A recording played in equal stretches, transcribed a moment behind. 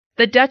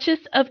The Duchess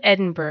of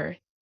Edinburgh,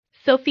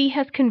 Sophie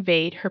has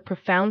conveyed her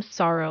profound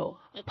sorrow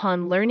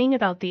upon learning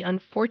about the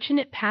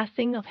unfortunate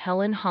passing of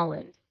Helen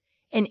Holland,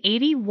 an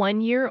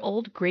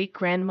 81-year-old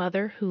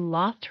great-grandmother who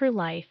lost her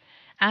life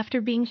after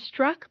being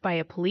struck by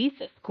a police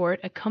escort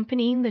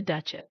accompanying the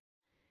Duchess.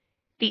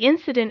 The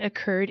incident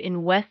occurred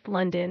in West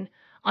London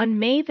on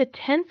May the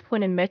 10th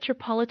when a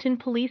Metropolitan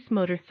Police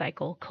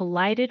motorcycle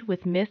collided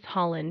with Miss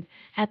Holland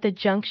at the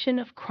junction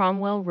of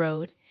Cromwell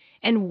Road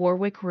and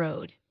Warwick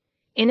Road.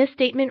 In a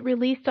statement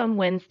released on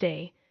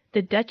Wednesday,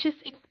 the Duchess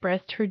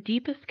expressed her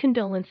deepest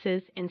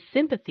condolences and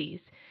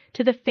sympathies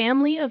to the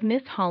family of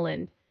Miss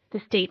Holland. The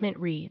statement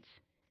reads,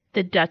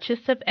 "The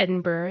Duchess of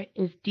Edinburgh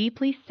is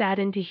deeply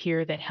saddened to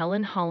hear that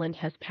Helen Holland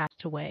has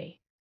passed away.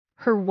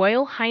 Her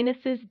Royal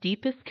Highness's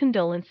deepest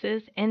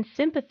condolences and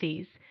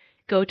sympathies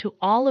go to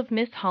all of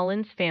Miss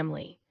Holland's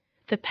family."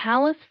 The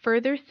palace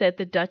further said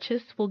the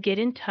Duchess will get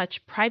in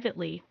touch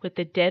privately with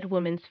the dead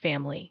woman's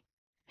family.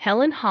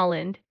 Helen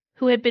Holland,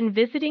 who had been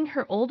visiting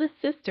her oldest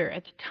sister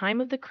at the time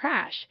of the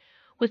crash,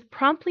 was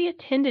promptly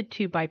attended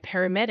to by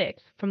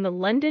paramedics from the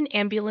London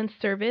Ambulance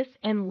Service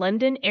and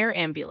London Air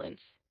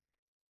Ambulance.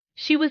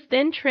 She was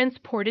then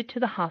transported to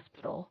the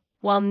hospital,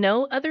 while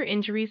no other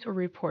injuries were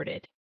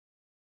reported.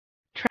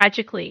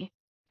 Tragically,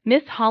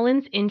 Miss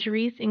Holland's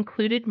injuries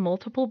included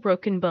multiple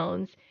broken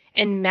bones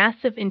and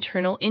massive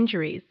internal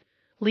injuries,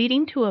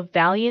 leading to a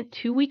valiant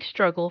 2-week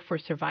struggle for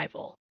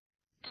survival.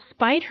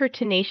 Despite her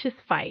tenacious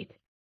fight,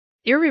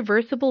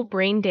 irreversible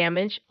brain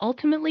damage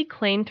ultimately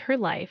claimed her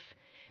life,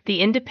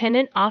 the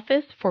Independent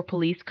Office for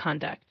Police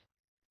Conduct.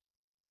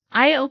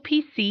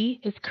 IOPC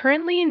is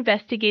currently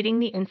investigating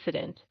the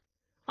incident.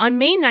 On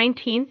May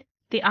 19th,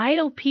 the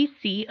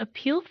IOPC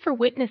appealed for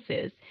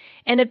witnesses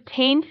and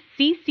obtained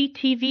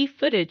CCTV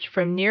footage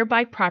from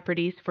nearby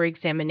properties for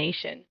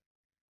examination.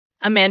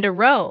 Amanda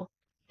Rowe,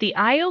 the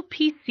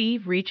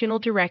IOPC regional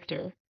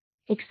director,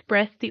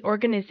 expressed the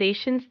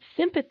organization's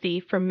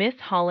sympathy for Miss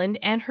Holland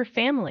and her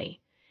family,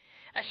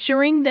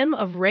 assuring them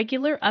of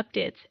regular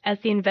updates as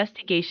the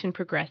investigation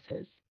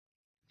progresses.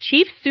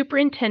 Chief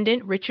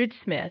Superintendent Richard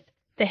Smith,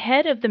 the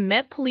head of the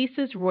Met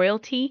Police's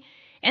Royalty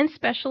and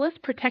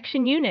Specialist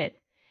Protection Unit,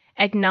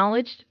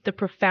 acknowledged the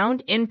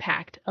profound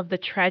impact of the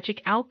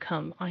tragic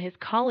outcome on his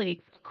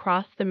colleagues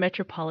across the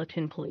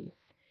Metropolitan Police.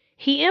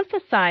 He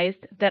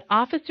emphasized that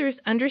officers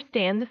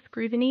understand the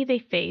scrutiny they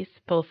face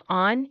both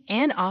on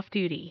and off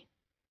duty.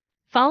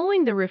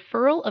 Following the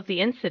referral of the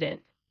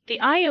incident, the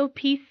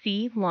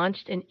IOPC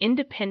launched an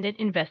independent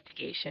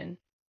investigation,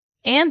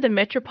 and the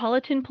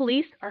Metropolitan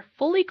Police are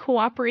fully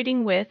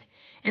cooperating with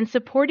and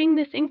supporting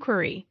this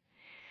inquiry.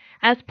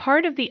 As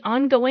part of the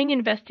ongoing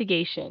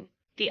investigation,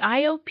 the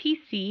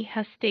IOPC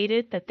has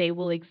stated that they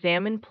will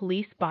examine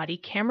police body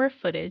camera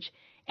footage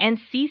and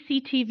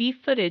CCTV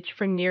footage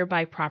from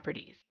nearby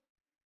properties.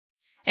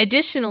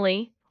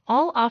 Additionally,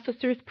 all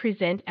officers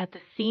present at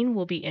the scene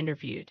will be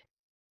interviewed,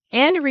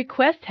 and a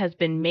request has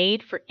been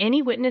made for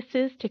any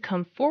witnesses to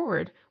come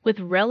forward with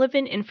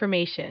relevant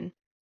information.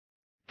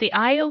 The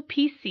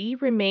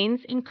IOPC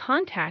remains in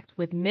contact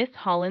with Miss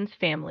Holland's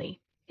family,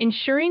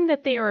 ensuring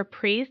that they are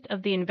appraised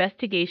of the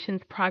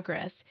investigation's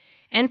progress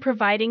and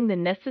providing the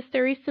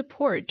necessary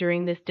support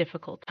during this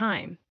difficult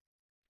time.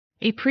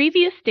 A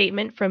previous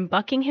statement from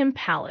Buckingham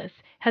Palace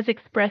has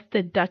expressed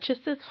the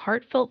Duchess's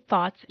heartfelt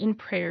thoughts and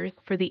prayers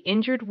for the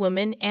injured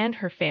woman and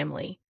her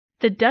family.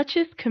 The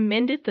Duchess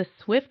commended the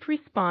swift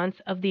response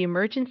of the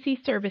emergency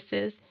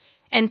services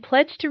and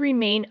pledged to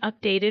remain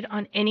updated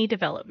on any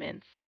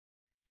developments.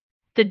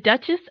 The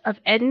Duchess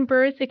of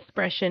Edinburgh's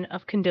expression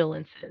of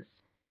condolences.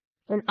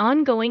 An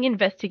ongoing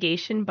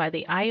investigation by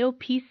the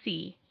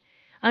IOPC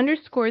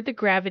underscored the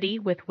gravity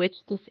with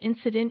which this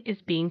incident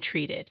is being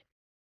treated.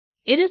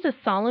 It is a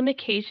solemn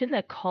occasion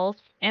that calls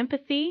for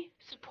empathy,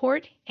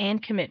 support,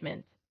 and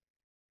commitment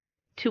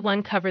to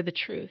uncover the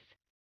truth.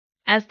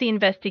 As the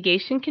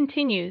investigation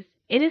continues,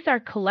 it is our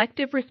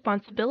collective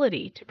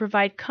responsibility to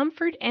provide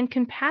comfort and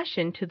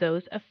compassion to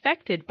those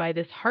affected by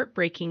this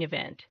heartbreaking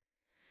event.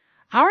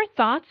 Our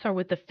thoughts are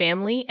with the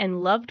family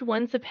and loved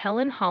ones of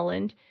Helen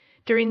Holland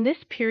during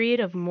this period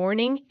of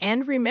mourning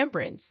and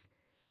remembrance.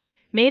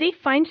 May they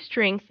find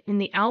strength in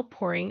the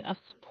outpouring of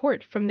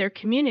support from their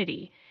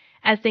community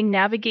as they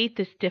navigate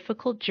this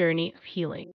difficult journey of healing.